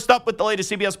 But first up with the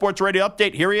latest CBS Sports Radio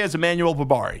update, here he is, Emmanuel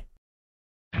Barbari.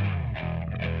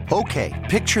 Okay,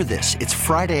 picture this. It's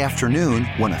Friday afternoon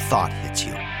when a thought hits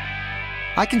you.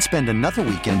 I can spend another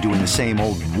weekend doing the same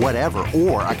old whatever,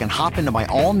 or I can hop into my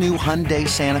all-new Hyundai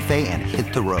Santa Fe and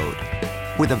hit the road.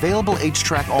 With available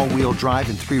H-Track all-wheel drive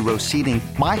and 3-row seating,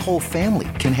 my whole family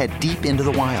can head deep into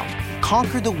the wild.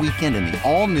 Conquer the weekend in the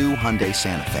all-new Hyundai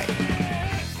Santa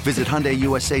Fe. Visit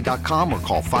HyundaiUSA.com or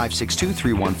call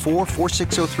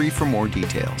 562-314-4603 for more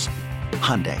details.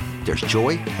 Hyundai, there's joy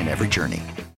in every journey.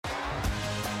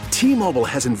 T-Mobile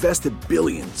has invested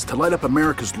billions to light up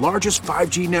America's largest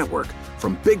 5G network,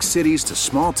 from big cities to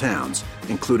small towns,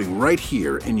 including right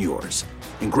here in yours.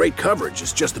 And great coverage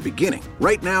is just the beginning.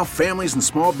 Right now, families and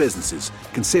small businesses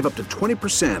can save up to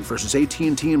 20% versus AT&T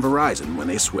and Verizon when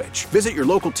they switch. Visit your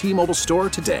local T-Mobile store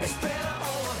today.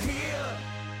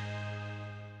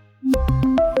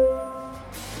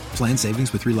 Plan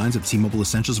savings with 3 lines of T-Mobile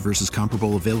Essentials versus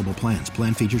comparable available plans.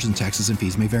 Plan features and taxes and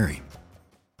fees may vary.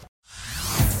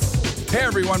 Hey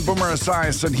everyone, Boomer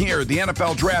Esiason here. The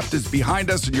NFL Draft is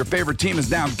behind us and your favorite team is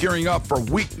now gearing up for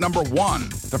week number 1.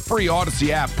 The free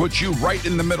Odyssey app puts you right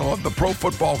in the middle of the pro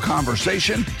football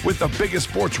conversation with the biggest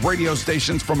sports radio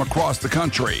stations from across the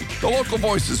country. The local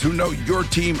voices who know your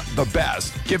team the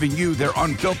best, giving you their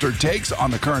unfiltered takes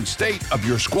on the current state of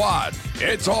your squad.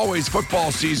 It's always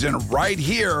football season right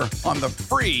here on the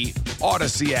free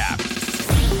Odyssey app.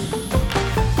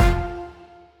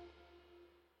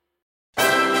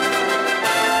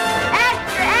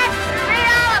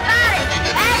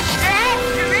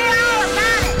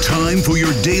 Time for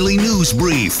your daily news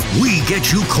brief. We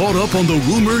get you caught up on the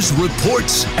rumors,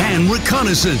 reports, and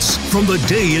reconnaissance from the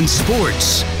day in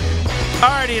sports.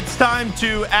 Alrighty, it's time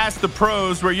to Ask the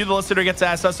Pros, where you, the listener, gets to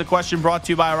ask us a question brought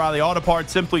to you by O'Reilly Auto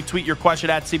Parts. Simply tweet your question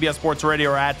at CBS Sports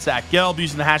Radio or at Zach Gelb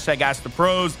using the hashtag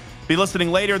 #AskThePros. Be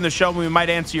listening later in the show when we might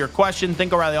answer your question.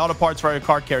 Think O'Reilly Auto Parts for all your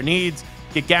car care needs.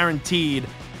 Get guaranteed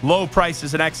low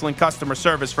prices and excellent customer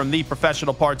service from the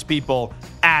professional parts people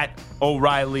at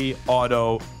O'Reilly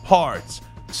Auto Parts.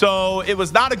 So it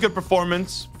was not a good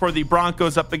performance for the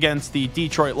Broncos up against the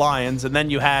Detroit Lions. And then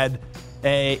you had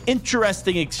an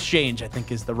interesting exchange, I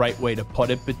think is the right way to put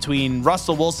it, between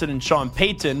Russell Wilson and Sean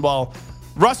Payton. Well,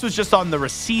 Russ was just on the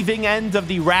receiving end of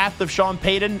the wrath of Sean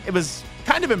Payton. It was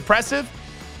kind of impressive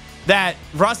that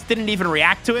Russ didn't even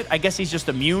react to it. I guess he's just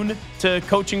immune to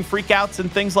coaching freakouts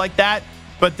and things like that.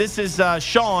 But this is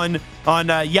Sean on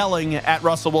yelling at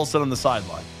Russell Wilson on the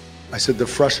sideline. I said the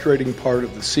frustrating part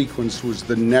of the sequence was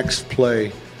the next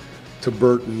play to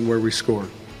Burton where we scored.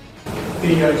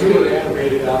 You were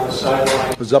animated on the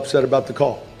sideline. I was upset about the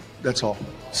call. That's all.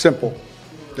 Simple.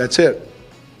 That's it.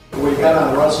 When we got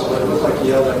on Russell, it looked like you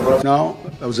yelled at Russell. No,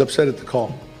 I was upset at the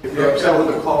call. If you're upset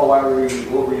with the call, what were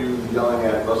you yelling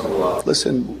at Russell about?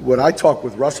 Listen, what I talk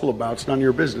with Russell about is none of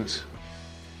your business.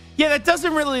 Yeah, that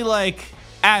doesn't really,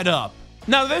 add up.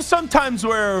 Now, there's some times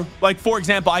where, for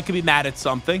example, I could be mad at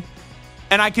something,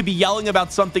 and I could be yelling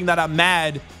about something that I'm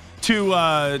mad to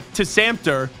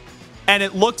Samter, and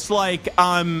it looks like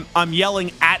I'm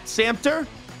yelling at Samter,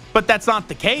 but that's not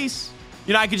the case.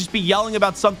 I could just be yelling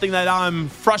about something that I'm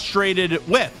frustrated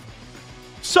with.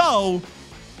 So,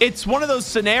 it's one of those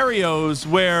scenarios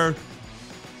where,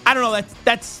 I don't know,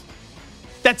 that's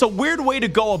a weird way to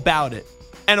go about it,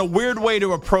 and a weird way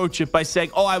to approach it by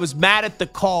saying, I was mad at the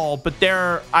call, but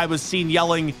there I was seen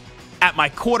yelling at my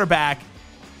quarterback,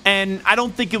 and I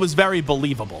don't think it was very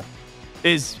believable,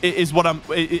 is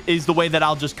the way that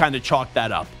I'll just kind of chalk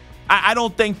that up. I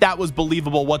don't think that was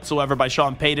believable whatsoever by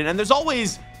Sean Payton, and there's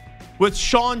always, with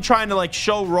Sean trying to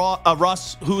show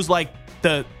Russ who's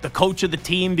the coach of the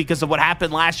team because of what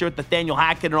happened last year with Nathaniel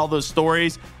Hackett and all those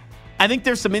stories, I think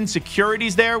there's some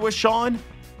insecurities there with Sean.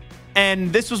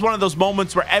 And this was one of those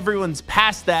moments where everyone's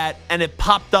past that, and it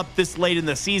popped up this late in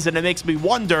the season. It makes me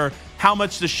wonder how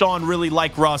much does Sean really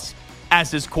like Russ as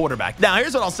his quarterback. Now,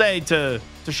 here's what I'll say to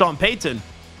Sean Payton.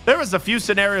 There was a few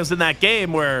scenarios in that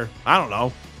game where, I don't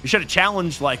know, you should have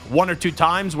challenged one or two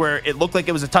times where it looked like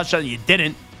it was a touchdown and you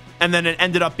didn't, and then it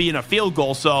ended up being a field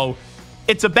goal. So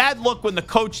it's a bad look when the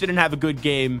coach didn't have a good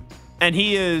game and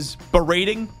he is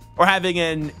berating or having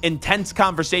an intense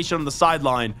conversation on the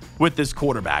sideline with this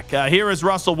quarterback. Here is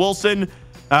Russell Wilson.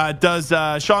 Does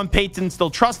Sean Payton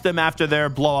still trust him after their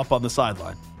blow up on the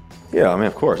sideline? Yeah,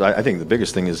 of course. I think the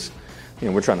biggest thing is,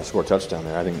 we're trying to score a touchdown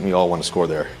there. I think we all want to score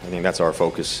there. I think that's our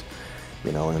focus,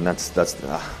 and that's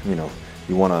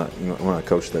you want a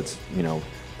coach that's,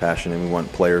 passionate. We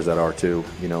want players that are too,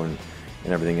 and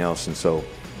everything else. And so,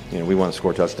 we want to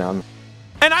score a touchdown.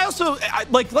 And I also,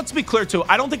 let's be clear, too.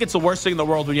 I don't think it's the worst thing in the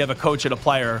world when you have a coach and a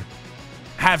player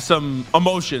have some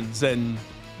emotions and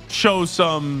show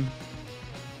have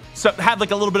a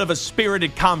little bit of a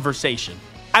spirited conversation.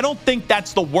 I don't think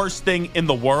that's the worst thing in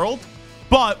the world.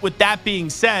 But with that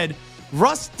being said,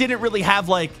 Russ didn't really have,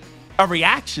 a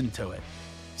reaction to it.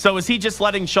 So is he just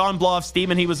letting Sean blow off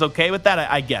steam and he was okay with that?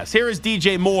 I guess. Here is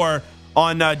DJ Moore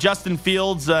on Justin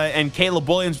Fields and Caleb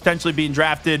Williams potentially being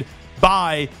drafted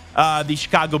by the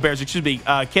Chicago Bears.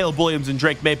 Caleb Williams and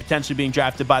Drake May potentially being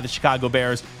drafted by the Chicago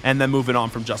Bears, and then moving on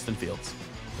from Justin Fields.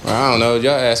 I don't know.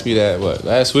 Y'all asked me that,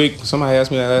 last week? Somebody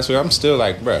asked me that last week. I'm still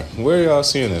bro, where are y'all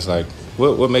seeing this?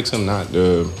 What makes him not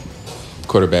the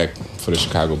quarterback for the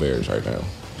Chicago Bears right now?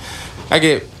 I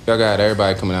get y'all got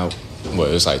everybody coming out.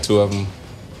 It's two of them.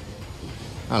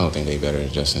 I don't think they better than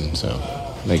Justin, so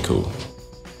they cool.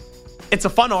 It's a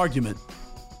fun argument.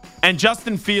 And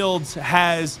Justin Fields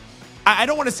has, I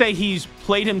don't want to say he's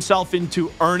played himself into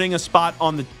earning a spot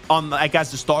on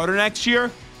as the starter next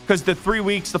year, because the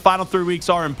final 3 weeks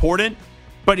are important,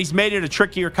 but he's made it a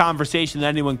trickier conversation than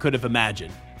anyone could have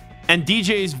imagined. And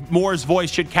DJ Moore's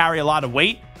voice should carry a lot of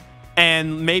weight.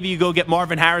 And maybe you go get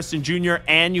Marvin Harrison Jr.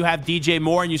 and you have DJ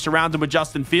Moore and you surround him with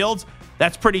Justin Fields.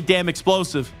 That's pretty damn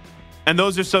explosive. And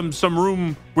those are some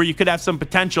room where you could have some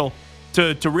potential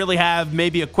to really have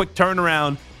maybe a quick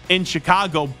turnaround in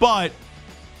Chicago. But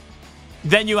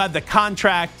then you have the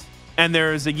contract, and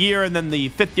there's a year and then the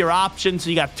fifth-year option, so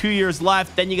you got 2 years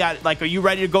left. Then you got, are you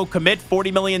ready to go commit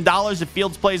 $40 million if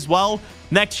Fields plays well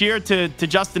next year to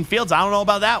Justin Fields? I don't know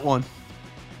about that one.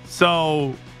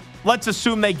 So let's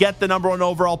assume they get the number 1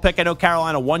 overall pick. I know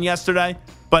Carolina won yesterday,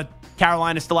 but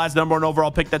Carolina still has the number 1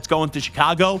 overall pick that's going to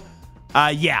Chicago.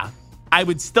 Yeah, I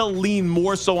would still lean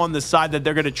more so on the side that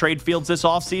they're going to trade Fields this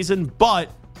offseason, but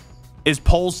is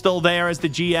Poles still there as the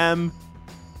GM?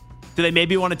 Do they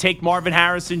maybe want to take Marvin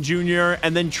Harrison Jr.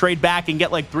 and then trade back and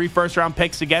get 3 first-round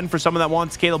picks again for someone that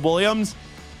wants Caleb Williams?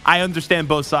 I understand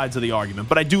both sides of the argument,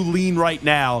 but I do lean right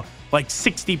now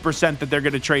 60% that they're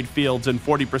going to trade Fields and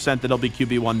 40% that he'll be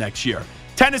QB1 next year.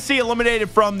 Tennessee eliminated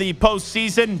from the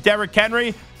postseason. Derrick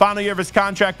Henry, final year of his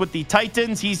contract with the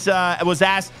Titans. He was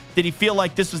asked, did he feel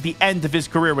like this was the end of his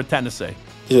career with Tennessee?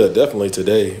 Yeah, definitely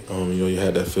today. You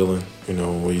had that feeling.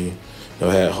 We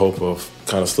had hope of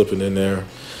kind of slipping in there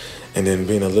and then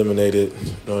being eliminated,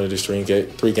 there's three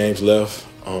games left.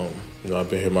 I've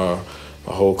been here my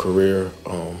whole career.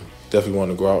 Definitely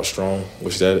want to go out strong,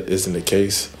 which that isn't the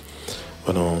case.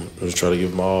 But just try to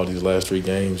give them all these last 3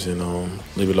 games and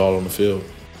leave it all on the field.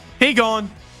 He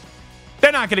gone.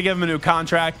 They're not going to give him a new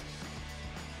contract.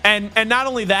 And not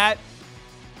only that,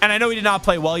 and I know he did not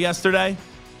play well yesterday,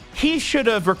 he should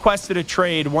have requested a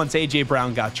trade once A.J.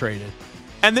 Brown got traded.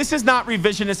 And this is not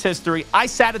revisionist history. I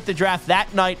sat at the draft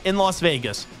that night in Las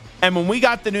Vegas. And when we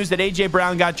got the news that A.J.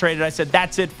 Brown got traded, I said,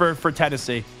 that's it for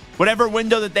Tennessee. Whatever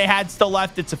window that they had still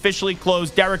left, it's officially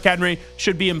closed. Derrick Henry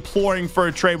should be imploring for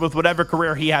a trade with whatever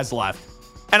career he has left.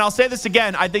 And I'll say this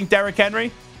again. I think Derrick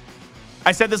Henry,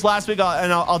 I said this last week,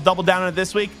 and I'll double down on it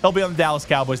this week. He'll be on the Dallas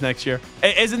Cowboys next year.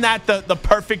 Isn't that the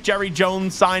perfect Jerry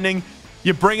Jones signing?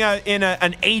 You bring in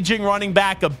an aging running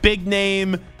back, a big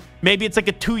name. Maybe it's like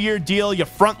a 2-year deal. You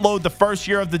front load the first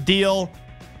year of the deal.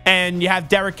 And you have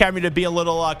Derrick Henry to be a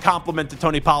little compliment to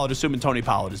Tony Pollard, assuming Tony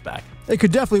Pollard is back. It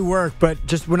could definitely work, but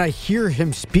just when I hear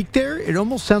him speak there, it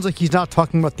almost sounds like he's not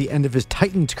talking about the end of his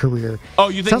Titans career. Oh,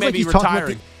 you think sounds maybe like he's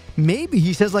retiring? Maybe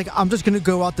he says, I'm just going to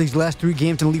go out these last 3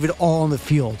 games and leave it all on the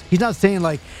field. He's not saying,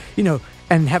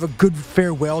 and have a good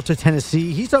farewell to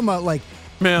Tennessee. He's talking about,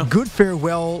 good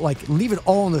farewell, leave it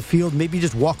all on the field, maybe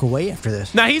just walk away after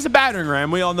this. Now, he's a battering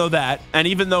ram. We all know that. And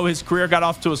even though his career got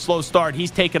off to a slow start,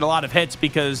 he's taken a lot of hits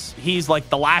because he's like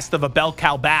the last of a bell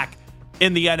cow back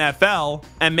in the NFL.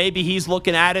 And maybe he's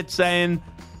looking at it saying,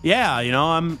 yeah,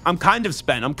 I'm kind of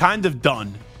spent. I'm kind of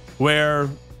done. Where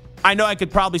I know I could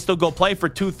probably still go play for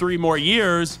 2-3 more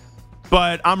years,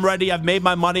 but I'm ready. I've made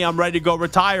my money. I'm ready to go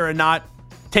retire and not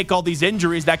take all these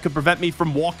injuries that could prevent me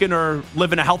from walking or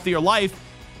living a healthier life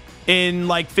in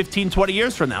 15, 20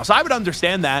 years from now. So I would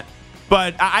understand that,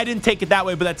 but I didn't take it that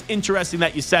way, but that's interesting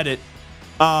that you said it.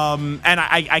 And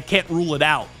I can't rule it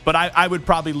out, but I would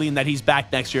probably lean that he's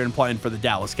back next year and playing for the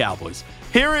Dallas Cowboys.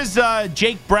 Here is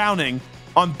Jake Browning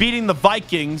on beating the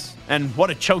Vikings, and what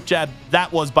a choke jab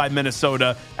that was by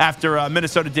Minnesota after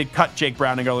Minnesota did cut Jake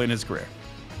Browning early in his career.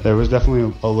 There was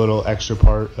definitely a little extra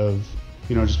part of,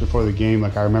 just before the game,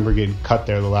 I remember getting cut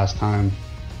there the last time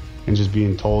and just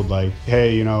being told,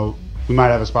 hey, we might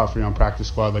have a spot for you on practice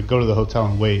squad, go to the hotel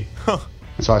and wait.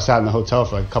 And so I sat in the hotel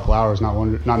for a couple hours not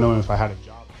knowing if I had a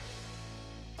job.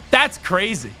 That's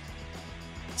crazy.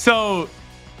 So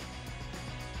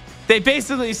they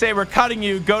basically say, we're cutting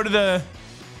you, go to the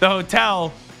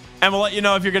hotel, and we'll let you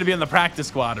know if you're going to be on the practice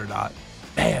squad or not.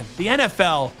 Man, the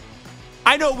NFL,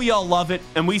 I know we all love it,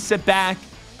 and we sit back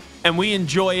and we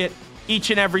enjoy it each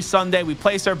and every Sunday. We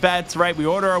place our bets, right? We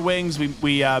order our wings, we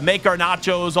make our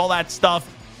nachos, all that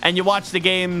stuff, and you watch the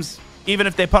games, even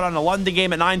if they put on a London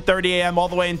game at 9:30 a.m. all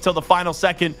the way until the final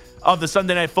second of the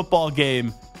Sunday Night Football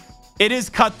game. It is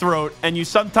cutthroat, and you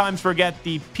sometimes forget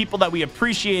the people that we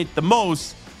appreciate the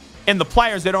most, and the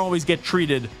players that don't always get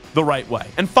treated the right way.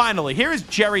 And finally, here is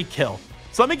Jerry Kill.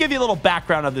 So let me give you a little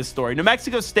background of this story. New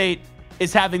Mexico State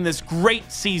is having this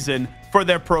great season for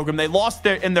their program. They lost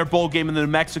in their bowl game in the New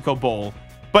Mexico Bowl,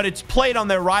 but it's played on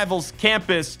their rival's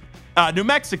campus, New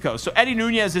Mexico. So Eddie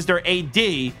Nunez is their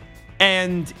AD,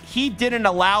 and he didn't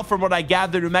allow, from what I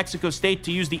gather, New Mexico State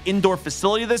to use the indoor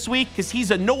facility this week because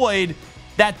he's annoyed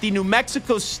that the New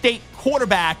Mexico State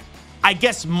quarterback, I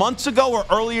guess months ago or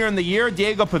earlier in the year,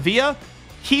 Diego Pavia,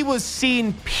 he was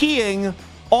seen peeing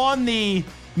on the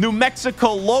New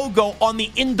Mexico logo on the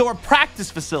indoor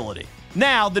practice facility.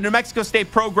 Now, the New Mexico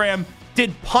State program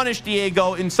did punish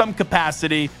Diego in some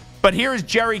capacity, but here is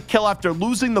Jerry Kill after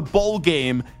losing the bowl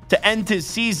game to end his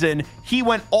season. He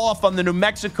went off on the New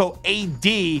Mexico AD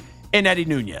in Eddie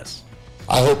Nunez.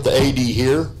 I hope the AD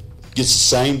here gets the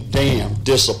same damn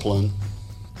discipline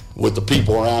with the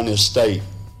people around this state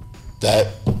that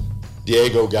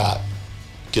Diego got,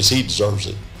 because he deserves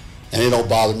it. And it don't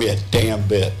bother me a damn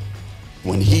bit.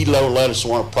 When he don't let us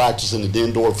want to practice in the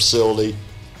indoor facility,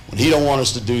 when he don't want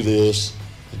us to do this,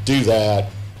 do that,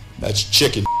 that's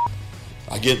chicken.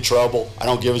 I get in trouble. I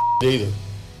don't give a either.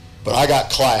 But I got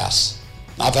class.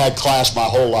 I've had class my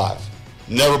whole life.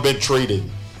 Never been treated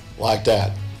like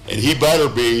that. And he better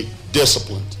be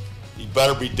disciplined. He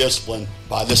better be disciplined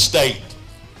by the state.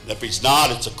 And if he's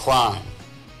not, it's a crime.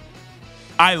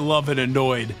 I love an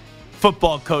annoyed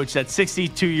football coach that's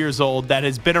 62 years old that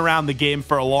has been around the game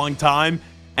for a long time,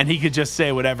 and he could just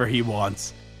say whatever he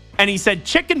wants. And he said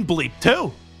chicken bleep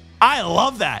too. I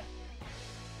love that.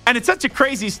 And it's such a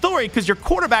crazy story because your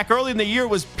quarterback early in the year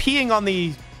was peeing on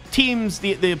the team's,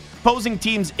 the opposing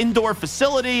team's indoor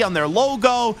facility, on their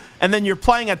logo, and then you're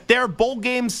playing at their bowl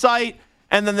game site,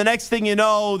 and then the next thing you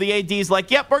know, the AD's like,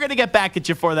 yep, we're going to get back at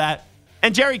you for that.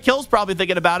 And Jerry Kill's probably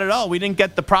thinking about it. Oh, we didn't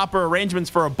get the proper arrangements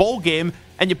for a bowl game,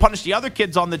 and you punished the other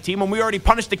kids on the team, and we already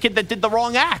punished the kid that did the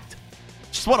wrong act.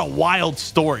 Just what a wild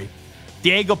story.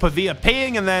 Diego Pavia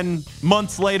paying, and then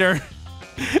months later,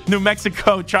 New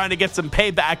Mexico trying to get some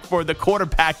payback for the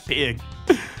quarterback peeing.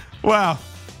 Wow.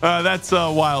 That's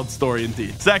a wild story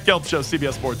indeed. Zach Gelb Show,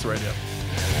 CBS Sports Radio.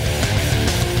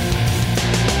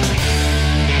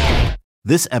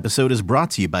 This episode is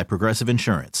brought to you by Progressive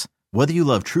Insurance. Whether you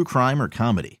love true crime or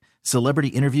comedy, celebrity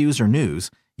interviews or news,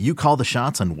 you call the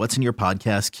shots on what's in your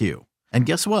podcast queue. And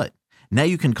guess what? Now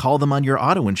you can call them on your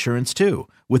auto insurance too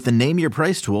with the Name Your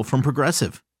Price tool from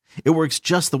Progressive. It works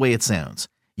just the way it sounds.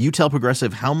 You tell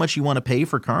Progressive how much you want to pay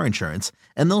for car insurance,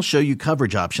 and they'll show you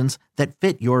coverage options that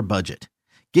fit your budget.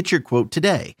 Get your quote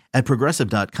today at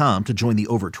Progressive.com to join the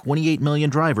over 28 million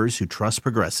drivers who trust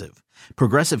Progressive.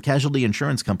 Progressive Casualty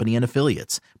Insurance Company and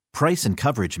Affiliates. Price and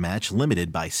coverage match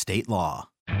limited by state law.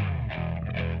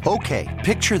 Okay,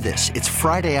 picture this. It's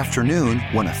Friday afternoon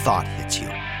when a thought hits you.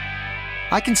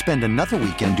 I can spend another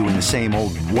weekend doing the same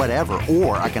old whatever,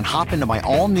 or I can hop into my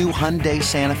all-new Hyundai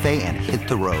Santa Fe and hit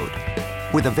the road.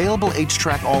 With available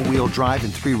H-Track all-wheel drive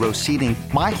and 3-row seating,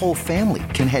 my whole family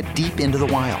can head deep into the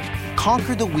wild.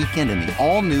 Conquer the weekend in the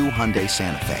all-new Hyundai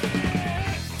Santa Fe.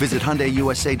 Visit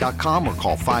HyundaiUSA.com or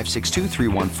call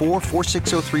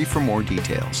 562-314-4603 for more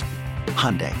details.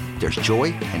 Hyundai, there's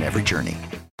joy in every journey.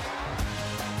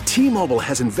 T-Mobile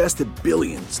has invested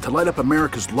billions to light up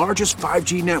America's largest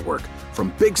 5G network,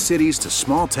 from big cities to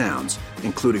small towns,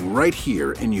 including right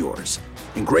here in yours.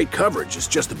 And great coverage is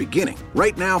just the beginning.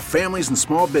 Right now, families and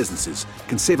small businesses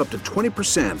can save up to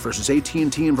 20% versus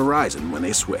AT&T and Verizon when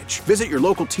they switch. Visit your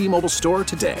local T-Mobile store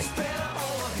today.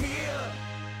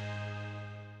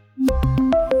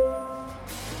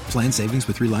 Plan savings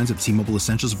with 3 lines of T-Mobile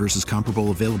Essentials versus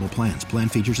comparable available plans. Plan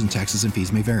features and taxes and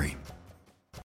fees may vary.